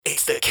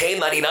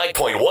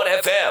K99.1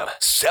 FM,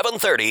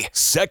 730.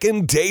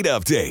 Second date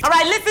update. All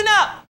right, listen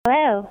up.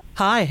 Hello,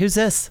 Hi, who's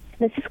this?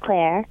 this is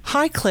Claire.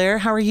 Hi, Claire.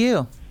 How are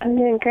you? I'm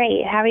doing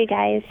great. How are you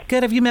guys?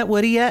 Good. Have you met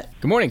Woody yet?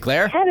 Good morning,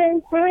 Claire.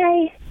 Heaven,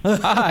 hi.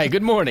 Hi,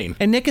 good morning.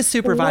 And Nick is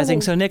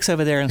supervising, so Nick's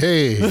over there.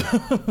 Hey,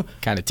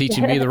 Kind of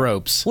teaching me the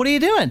ropes. What are you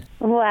doing?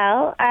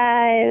 Well,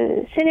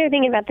 I'm sitting here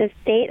thinking about this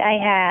date I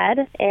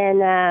had,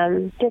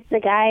 and just the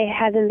guy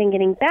hasn't been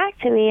getting back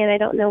to me, and I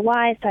don't know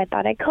why, so I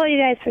thought I'd call you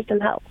guys for some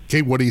help.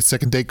 Kate Woody,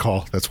 second date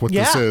call. That's what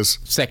this Yeah. is.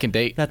 Second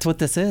date. That's what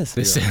this is.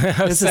 This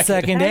It's a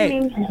second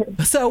date.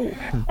 So,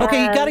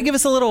 okay, you got to give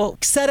us a little,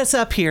 set us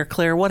up here,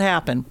 Claire. What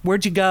happened?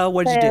 Where'd you go?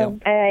 What'd you do?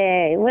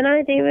 I went on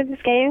a date with this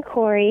guy named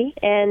Corey,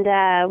 and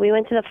we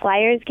went to the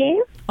Flyers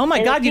game. Oh my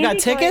And God, you got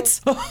it's usually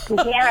tickets?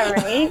 Yeah,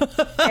 right?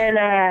 And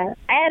I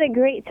had a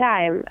great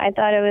time. I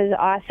thought it was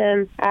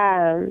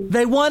awesome.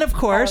 They won, of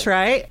course,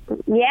 right?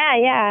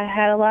 Yeah,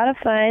 had a lot of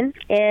fun.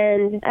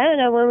 And I don't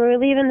know, when we were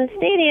leaving the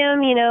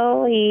stadium,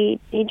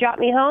 he dropped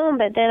me home,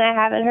 but then I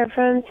haven't heard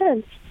from him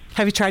since.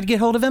 Have you tried to get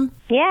hold of him?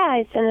 Yeah,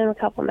 I sent him a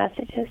couple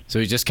messages. So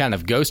he's just kind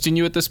of ghosting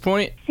you at this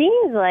point?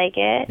 Seems like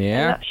it.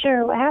 Yeah? I'm not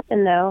sure what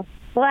happened, though.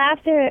 Well,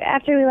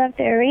 after we left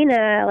the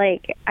arena,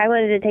 I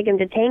wanted to take him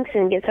to Tanks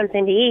and get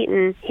something to eat,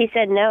 and he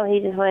said no.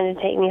 He just wanted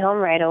to take me home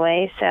right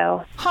away,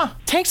 so... Huh.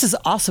 Tanks is an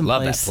awesome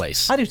Love place. that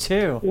place. I do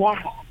too.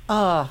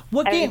 Yeah.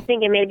 What I game? was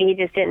thinking maybe he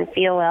just didn't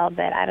feel well,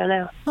 but I don't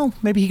know. Oh,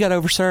 maybe he got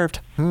overserved.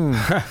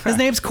 His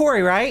name's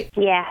Corey, right?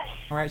 Yes.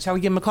 All right, shall we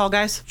give him a call,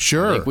 guys? I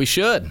Sure. think we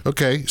should.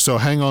 Okay, so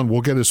hang on.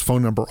 We'll get his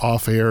phone number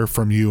off air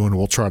from you, and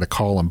we'll try to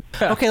call him.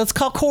 Okay, let's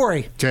call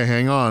Corey. Okay,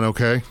 hang on,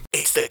 okay?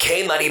 It's the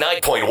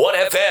K99.1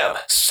 FM,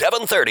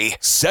 730.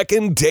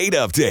 Second date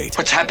update.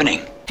 What's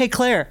happening? Hey,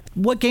 Claire,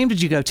 what game did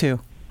you go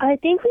to? I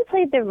think we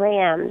played the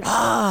Rams.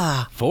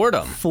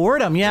 Fordham.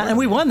 Fordham, yeah, and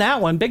we won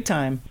that one big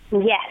time.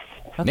 Yes.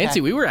 Okay.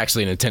 Nancy, we were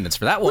actually in attendance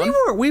for that one.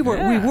 We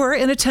were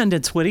in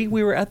attendance, Woody.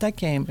 We were at that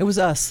game. It was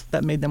us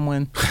that made them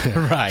win.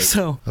 Right.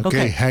 So,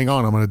 Okay, hang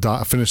on. I'm going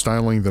to finish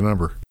dialing the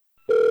number.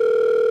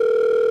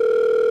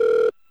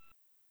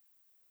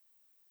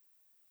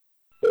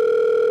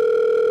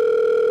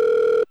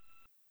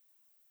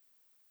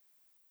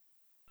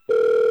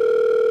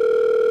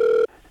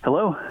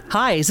 Hello?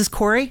 Hi, is this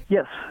Corey?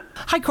 Yes.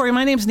 Hi, Corey.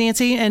 My name's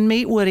Nancy, and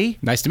meet Woody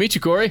Nice to meet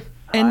you, Corey.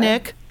 and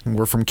Nick.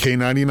 We're from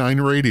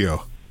K99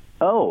 Radio.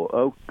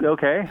 Oh,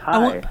 okay.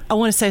 Hi. I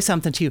want to say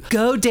something to you.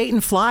 Go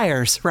Dayton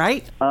Flyers,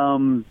 right?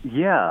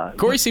 Yeah.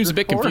 Corey seems a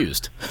bit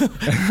confused.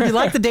 You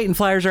like the Dayton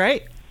Flyers,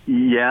 right?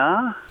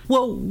 Yeah.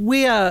 Well,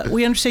 we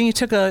understand you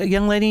took a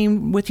young lady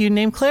with you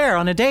named Claire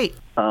on a date.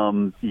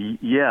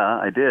 Yeah,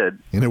 I did.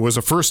 And it was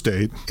a first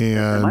date,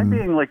 Am I and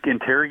being,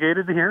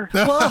 interrogated here?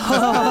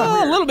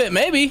 A little bit,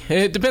 maybe.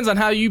 It depends on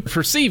how you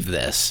perceive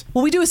this.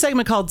 Well, we do a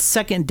segment called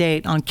Second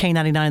Date on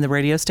K99, the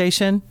radio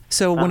station.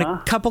 So when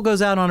a couple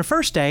goes out on a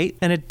first date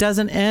and it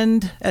doesn't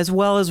end as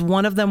well as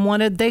one of them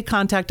wanted, they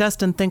contact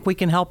us and think we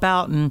can help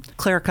out, and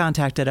Claire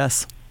contacted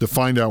us. to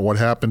find out what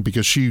happened,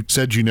 because she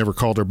said you never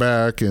called her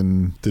back,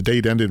 and the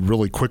date ended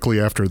really quickly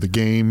after the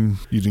game.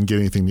 You didn't get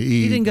anything to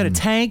eat. You didn't go to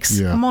Tanks?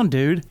 Yeah. Come on,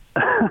 dude.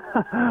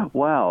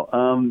 Wow.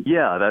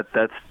 Yeah,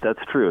 that's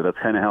true. That's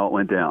kind of how it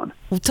went down.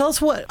 Well, tell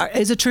us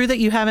is it true that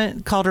you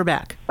haven't called her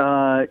back?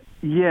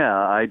 Yeah,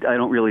 I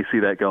don't really see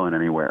that going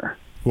anywhere.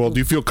 Well, do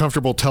you feel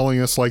comfortable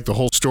telling us the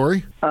whole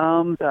story?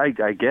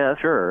 I guess,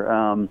 sure.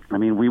 I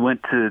mean, we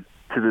went to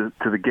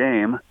the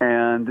game,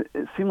 and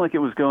it seemed like it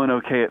was going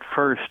okay at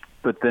first,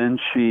 but then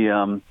she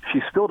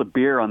spilled a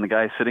beer on the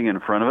guy sitting in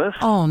front of us.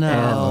 Oh no.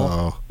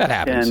 Oh. That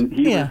happens. And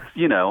he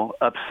was,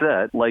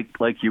 upset,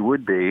 like you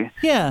would be.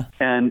 Yeah.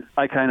 And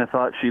I kind of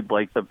thought she'd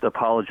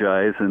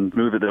apologize and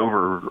move it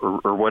over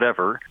or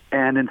whatever.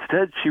 And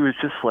instead, she was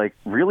just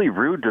really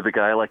rude to the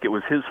guy, like it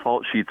was his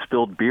fault she'd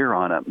spilled beer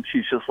on him.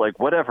 She's just like,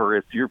 whatever,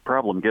 it's your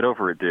problem. Get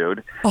over it,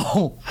 dude.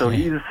 Oh. So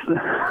he's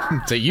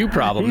it's a you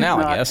problem he's now,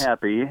 not I guess.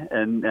 happy,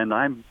 and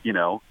I'm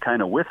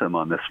kind of with him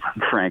on this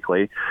one,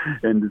 frankly.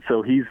 And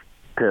so he's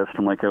pissed.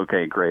 I'm like,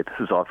 okay, great. This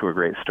is off to a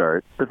great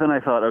start. But then I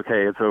thought,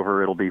 okay, it's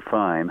over. It'll be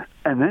fine.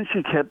 And then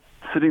she kept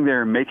sitting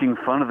there making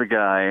fun of the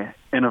guy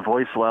in a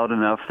voice loud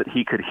enough that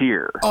he could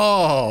hear.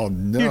 Oh,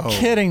 no. You're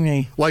kidding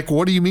me. What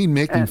do you mean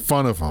making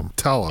fun of him?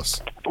 Tell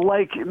us.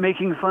 Like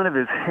making fun of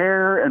his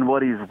hair and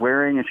what he's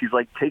wearing, and she's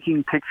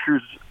taking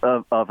pictures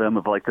of him,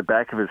 of the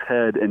back of his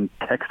head, and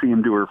texting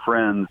him to her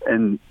friends,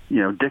 and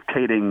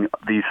dictating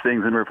these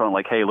things in her phone,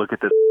 hey, look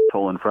at this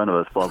hole in front of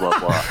us, blah blah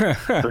blah.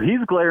 So he's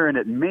glaring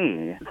at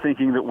me,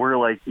 thinking that we're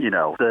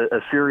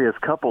a serious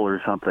couple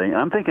or something.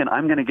 I'm thinking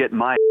I'm going to get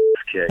my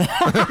kicked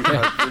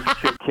because this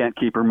chick can't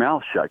keep her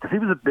mouth shut, because he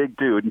was a big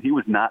dude and he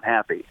was not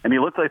happy, and he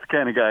looked like the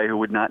kind of guy who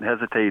would not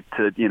hesitate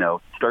to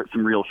start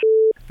some real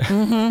shit.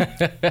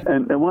 Mm-hmm.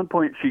 And at one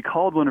point, she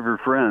called one of her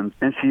friends,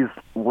 and she's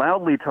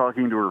loudly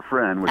talking to her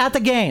friend. At the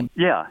game?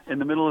 Yeah, in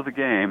the middle of the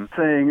game,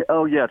 saying,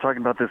 oh, yeah,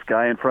 talking about this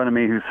guy in front of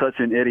me who's such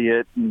an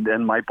idiot,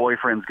 and my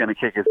boyfriend's going to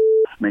kick his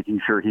ass,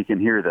 making sure he can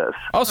hear this.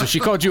 Also, she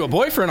called you a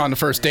boyfriend on the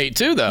first date,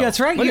 too, though. Yeah,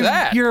 that's right. Look at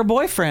that. You're a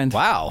boyfriend.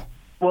 Wow.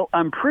 Well,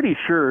 I'm pretty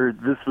sure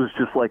this was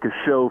just like a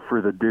show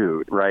for the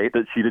dude, right?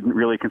 That she didn't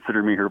really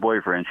consider me her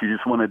boyfriend. She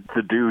just wanted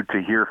the dude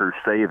to hear her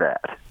say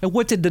that. And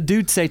what did the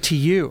dude say to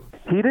you?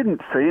 He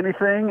didn't say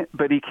anything,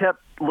 but he kept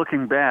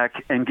looking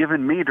back and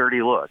giving me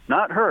dirty looks.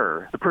 Not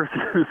her, the person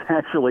who's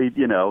actually,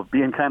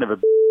 being kind of a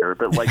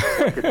but like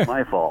it's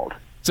my fault.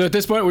 So at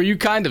this point, were you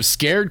kind of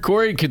scared,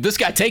 Corey? Could this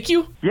guy take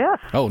you? Yes.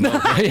 Oh, no.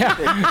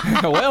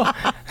 Yeah. Well,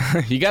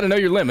 you got to know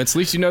your limits. At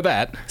least you know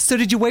that. So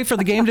did you wait for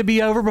the game to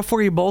be over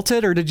before you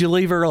bolted, or did you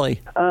leave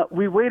early?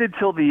 We waited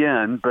till the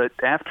end, but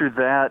after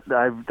that,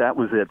 that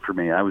was it for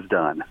me. I was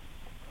done.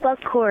 Well,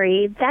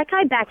 Corey, that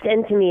guy backed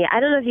into me.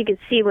 I don't know if you could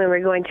see when we were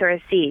going to our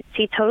seats.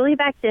 He totally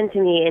backed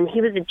into me, and he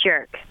was a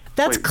jerk.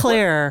 That's Wait,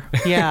 Claire.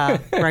 Yeah,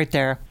 right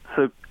there.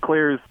 So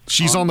Claire's...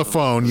 She's on the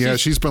phone. Yeah,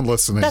 she's been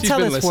listening. That's She's how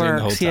been this listening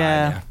the works. whole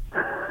time,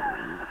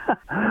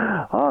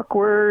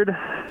 Awkward.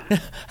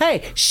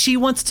 Hey, she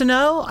wants to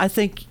know. I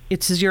think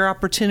it's your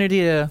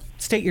opportunity to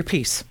state your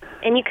piece.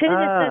 And you could have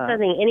just said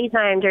something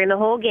anytime during the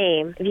whole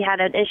game if you had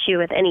an issue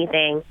with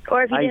anything.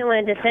 Or if you didn't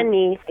want to defend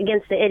me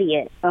against the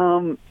idiot.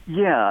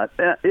 Yeah,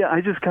 I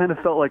just kind of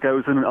felt like I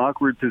was in an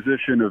awkward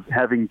position of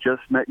having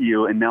just met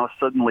you, and now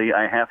suddenly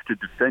I have to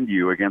defend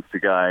you against a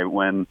guy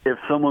when if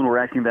someone were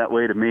acting that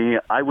way to me,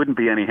 I wouldn't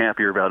be any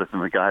happier about it than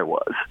the guy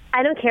was.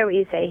 I don't care what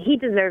you say. He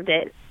deserved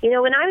it.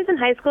 When I was in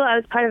high school, I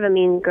was part of a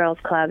Mean Girls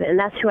Club, and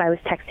that's who I was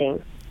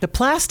texting. The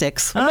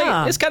plastics.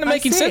 It's kind of I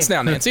making see. sense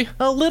now, Nancy.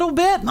 A little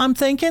bit, I'm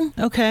thinking.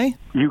 Okay.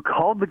 You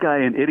called the guy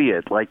an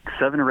idiot like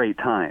 7 or 8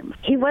 times.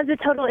 He was a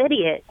total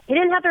idiot. He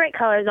didn't have the right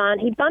colors on.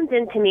 He bumped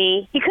into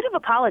me. He could have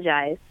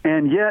apologized.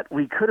 And yet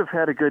we could have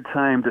had a good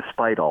time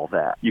despite all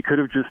that. You could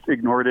have just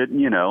ignored it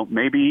and,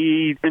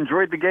 maybe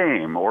enjoyed the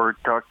game or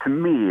talked to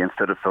me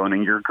instead of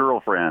phoning your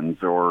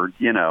girlfriends or,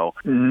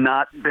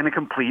 not been a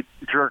complete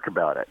jerk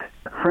about it.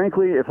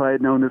 Frankly, if I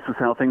had known this is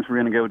how things were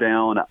going to go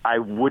down, I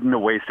wouldn't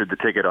have wasted the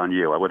ticket on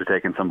you. I would have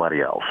taken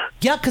somebody else.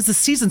 Yeah, because the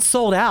season's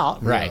sold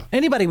out. Right.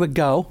 Anybody would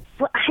go.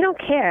 Well, I don't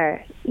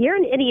care. You're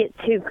an idiot,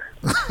 too.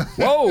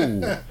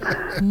 Whoa.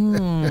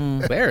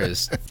 Claire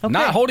is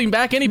not holding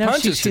back any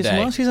punches today.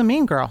 Well, she's a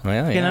mean girl.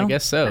 Well, yeah, I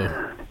guess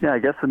so. Yeah, I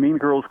guess the Mean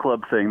Girls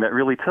Club thing, that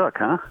really took,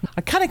 huh?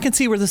 I kind of can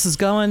see where this is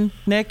going,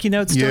 Nick.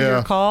 It's still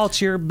your call.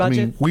 It's your budget.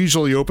 I mean, we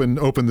usually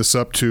open this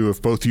up to if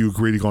both of you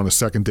agree to go on a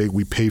second date,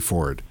 we pay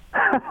for it.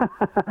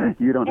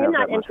 You don't I'm have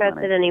not that much interested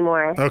money.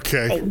 anymore.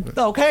 Okay.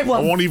 Okay,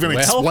 well. I won't even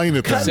explain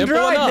it cut then. and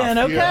dry then,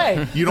 okay.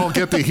 Yeah. You don't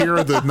get to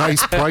hear the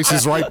nice Price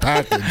is Right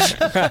package.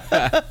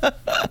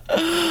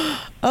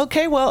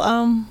 Okay,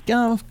 well,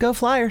 go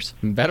Flyers.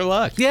 Better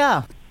luck.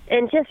 Yeah.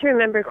 And just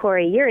remember,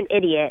 Corey, you're an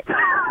idiot.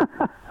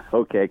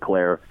 Okay,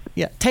 Claire.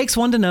 Yeah. Takes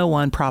one to know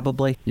one,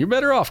 probably. You're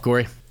better off,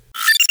 Corey.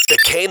 The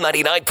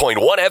K99.1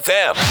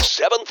 FM,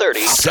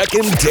 730.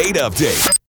 Second date update.